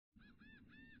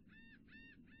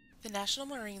The National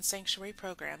Marine Sanctuary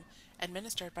Program,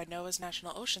 administered by NOAA's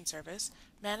National Ocean Service,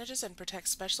 manages and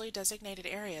protects specially designated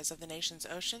areas of the nation's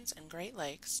oceans and Great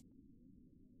Lakes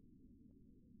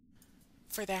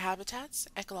for their habitats,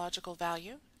 ecological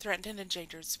value, threatened and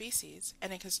endangered species,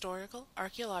 and historical,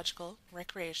 archaeological,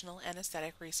 recreational, and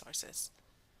aesthetic resources.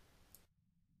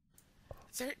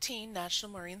 13 national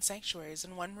marine sanctuaries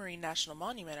and 1 marine national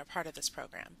monument are part of this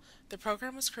program. The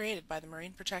program was created by the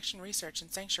Marine Protection Research and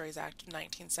Sanctuaries Act of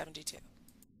 1972.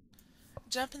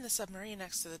 Jump in the submarine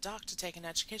next to the dock to take an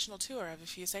educational tour of a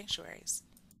few sanctuaries.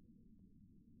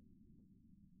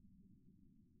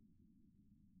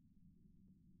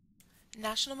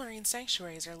 National marine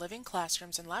sanctuaries are living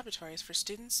classrooms and laboratories for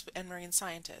students and marine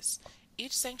scientists.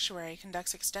 Each sanctuary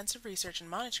conducts extensive research and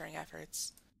monitoring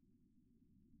efforts,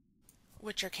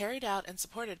 which are carried out and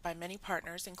supported by many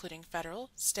partners including federal,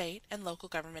 state, and local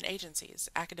government agencies,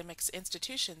 academic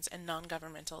institutions, and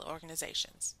non-governmental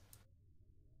organizations.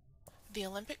 The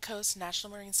Olympic Coast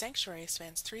National Marine Sanctuary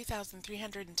spans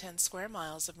 3,310 square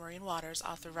miles of marine waters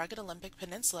off the rugged Olympic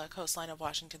Peninsula coastline of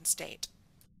Washington state.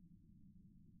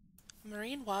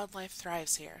 Marine wildlife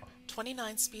thrives here.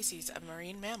 29 species of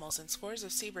marine mammals and scores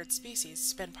of seabird species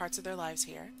spend parts of their lives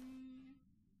here.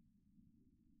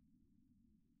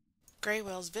 Gray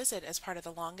whales visit as part of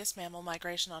the longest mammal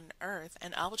migration on Earth,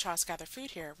 and albatross gather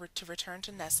food here to return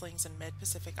to nestlings in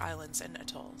mid-Pacific islands and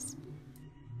atolls.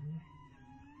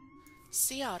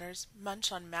 Sea otters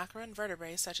munch on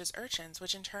macroinvertebrates such as urchins,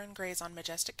 which in turn graze on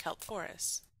majestic kelp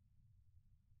forests.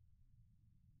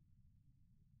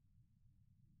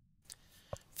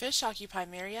 Fish occupy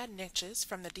myriad niches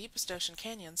from the deepest ocean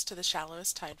canyons to the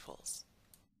shallowest tide pools.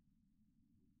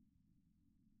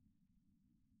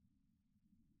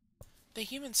 The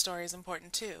human story is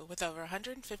important too, with over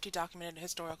 150 documented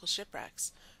historical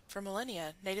shipwrecks. For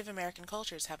millennia, Native American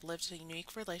cultures have lived a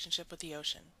unique relationship with the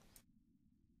ocean.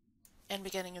 And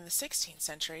beginning in the 16th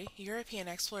century, European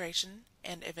exploration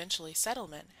and eventually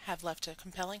settlement have left a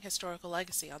compelling historical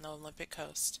legacy on the Olympic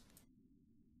coast.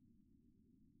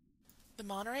 The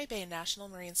Monterey Bay National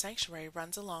Marine Sanctuary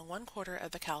runs along 1/4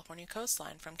 of the California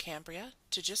coastline from Cambria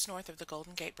to just north of the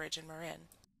Golden Gate Bridge in Marin,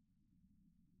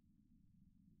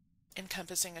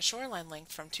 encompassing a shoreline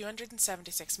length from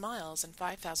 276 miles and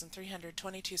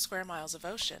 5,322 square miles of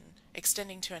ocean,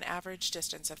 extending to an average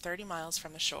distance of 30 miles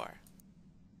from the shore.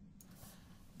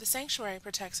 The sanctuary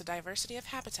protects a diversity of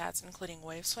habitats including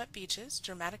wave-swept beaches,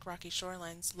 dramatic rocky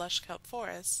shorelines, lush kelp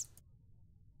forests,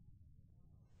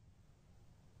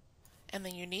 and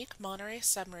the unique Monterey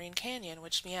Submarine Canyon,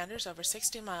 which meanders over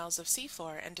 60 miles of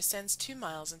seafloor and descends 2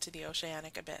 miles into the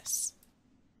oceanic abyss.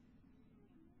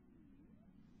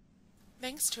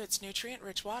 Thanks to its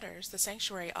nutrient-rich waters, the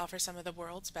sanctuary offers some of the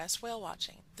world's best whale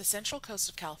watching. The central coast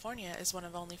of California is one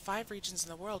of only 5 regions in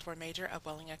the world where major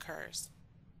upwelling occurs.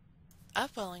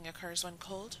 Upwelling occurs when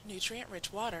cold,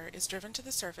 nutrient-rich water is driven to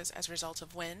the surface as a result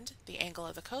of wind, the angle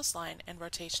of the coastline, and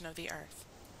rotation of the Earth.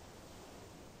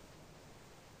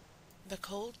 The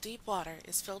cold, deep water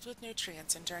is filled with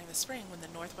nutrients, and during the spring when the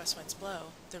northwest winds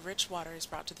blow, the rich water is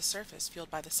brought to the surface, fueled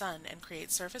by the sun, and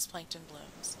creates surface plankton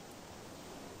blooms.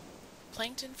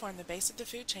 Plankton form the base of the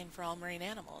food chain for all marine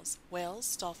animals.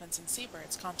 Whales, dolphins, and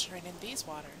seabirds concentrate in these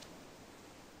waters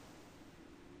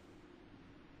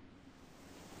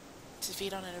to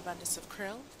feed on an abundance of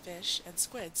krill, fish, and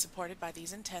squid supported by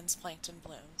these intense plankton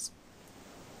blooms.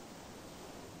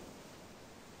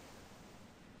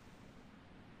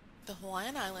 The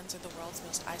Hawaiian Islands are the world's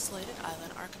most isolated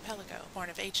island archipelago, born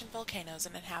of ancient volcanoes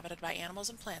and inhabited by animals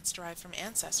and plants derived from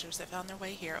ancestors that found their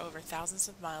way here over thousands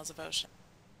of miles of ocean.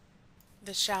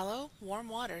 The shallow, warm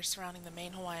waters surrounding the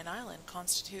main Hawaiian island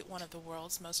constitute one of the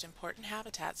world's most important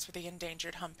habitats for the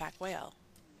endangered humpback whale.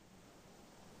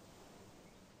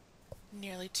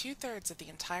 Nearly 2/3 of the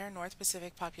entire North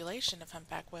Pacific population of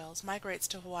humpback whales migrates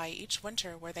to Hawaii each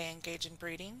winter, where they engage in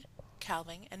breeding,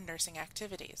 calving, and nursing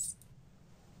activities.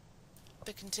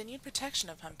 The continued protection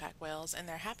of humpback whales and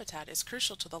their habitat is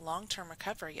crucial to the long-term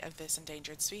recovery of this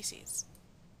endangered species.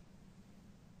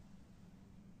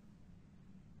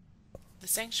 The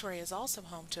sanctuary is also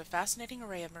home to a fascinating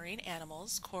array of marine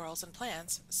animals, corals, and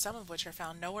plants, some of which are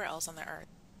found nowhere else on the Earth.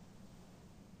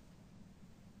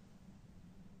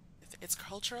 Its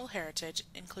cultural heritage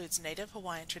includes native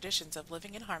Hawaiian traditions of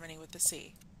living in harmony with the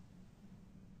sea.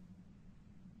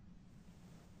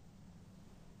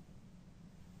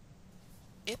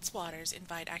 Its waters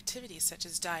invite activities such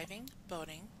as diving,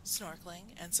 boating,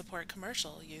 snorkeling, and support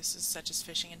commercial uses such as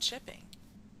fishing and shipping.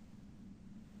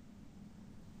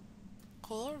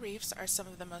 Coral reefs are some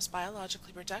of the most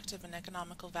biologically productive and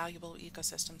economically valuable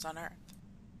ecosystems on Earth.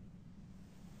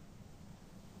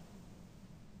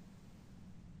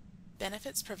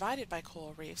 Benefits provided by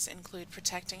coral reefs include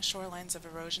protecting shorelines of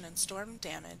erosion and storm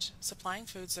damage, supplying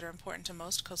foods that are important to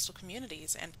most coastal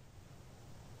communities, and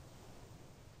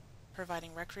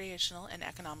providing recreational and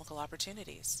economical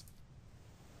opportunities.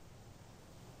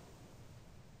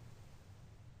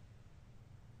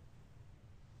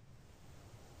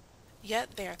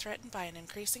 Yet they are threatened by an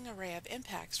increasing array of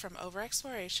impacts from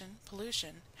overexploration,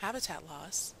 pollution, habitat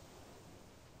loss,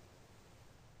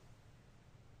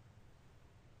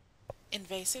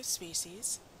 invasive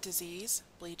species, disease,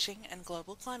 bleaching, and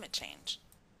global climate change.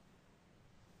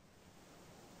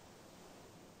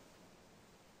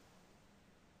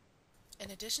 In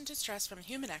addition to stress from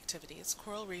human activities,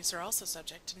 coral reefs are also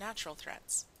subject to natural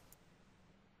threats.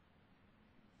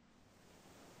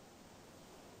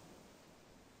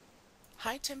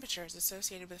 High temperatures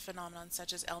associated with phenomena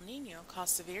such as El Niño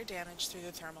cause severe damage through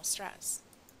the thermal stress.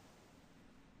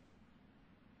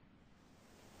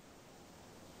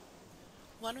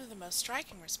 One of the most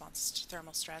striking responses to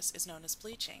thermal stress is known as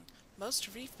bleaching.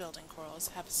 Most reef-building corals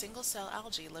have single-cell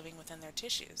algae living within their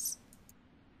tissues.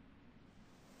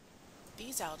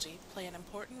 These algae play an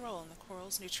important role in the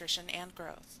coral's nutrition and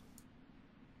growth.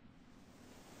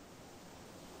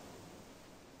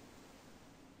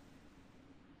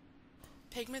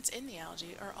 Pigments in the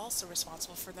algae are also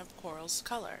responsible for the coral's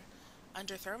color.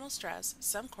 Under thermal stress,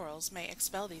 some corals may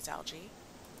expel these algae,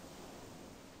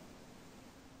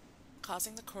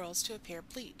 causing the corals to appear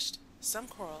bleached. Some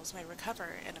corals may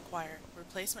recover and acquire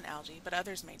replacement algae, but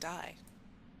others may die.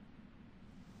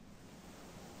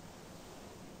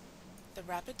 The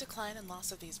rapid decline and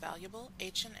loss of these valuable,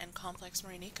 ancient, and complex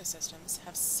marine ecosystems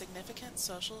have significant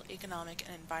social, economic,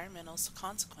 and environmental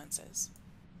consequences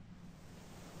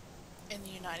in the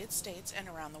United States and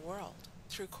around the world.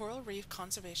 Through Coral Reef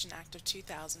Conservation Act of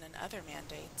 2000 and other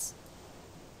mandates,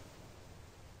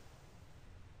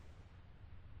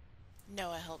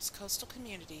 NOAA helps coastal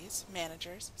communities,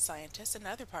 managers, scientists, and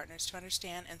other partners to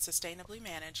understand and sustainably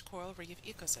manage coral reef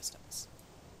ecosystems.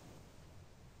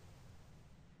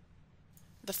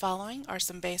 The following are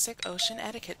some basic ocean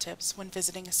etiquette tips when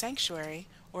visiting a sanctuary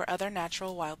or other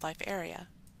natural wildlife area.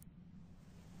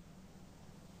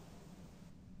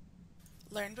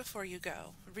 Learn before you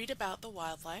go. Read about the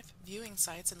wildlife, viewing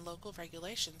sites, and local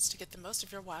regulations to get the most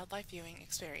of your wildlife viewing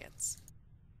experience.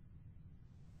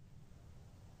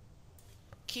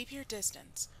 Keep your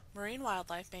distance. Marine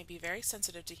wildlife may be very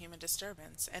sensitive to human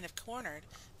disturbance, and if cornered,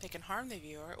 they can harm the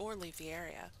viewer or leave the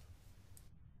area.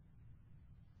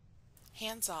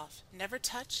 Hands off. Never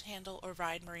touch, handle, or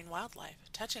ride marine wildlife.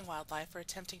 Touching wildlife or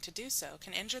attempting to do so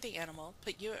can injure the animal,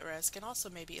 put you at risk, and also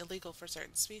may be illegal for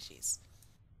certain species.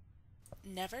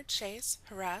 Never chase,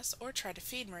 harass, or try to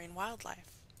feed marine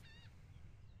wildlife.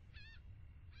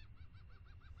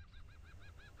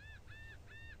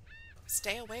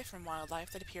 Stay away from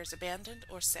wildlife that appears abandoned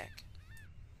or sick.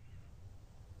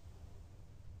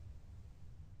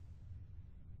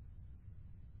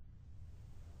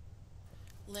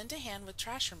 Lend a hand with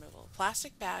trash removal.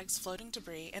 Plastic bags, floating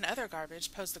debris, and other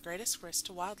garbage pose the greatest risk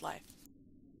to wildlife.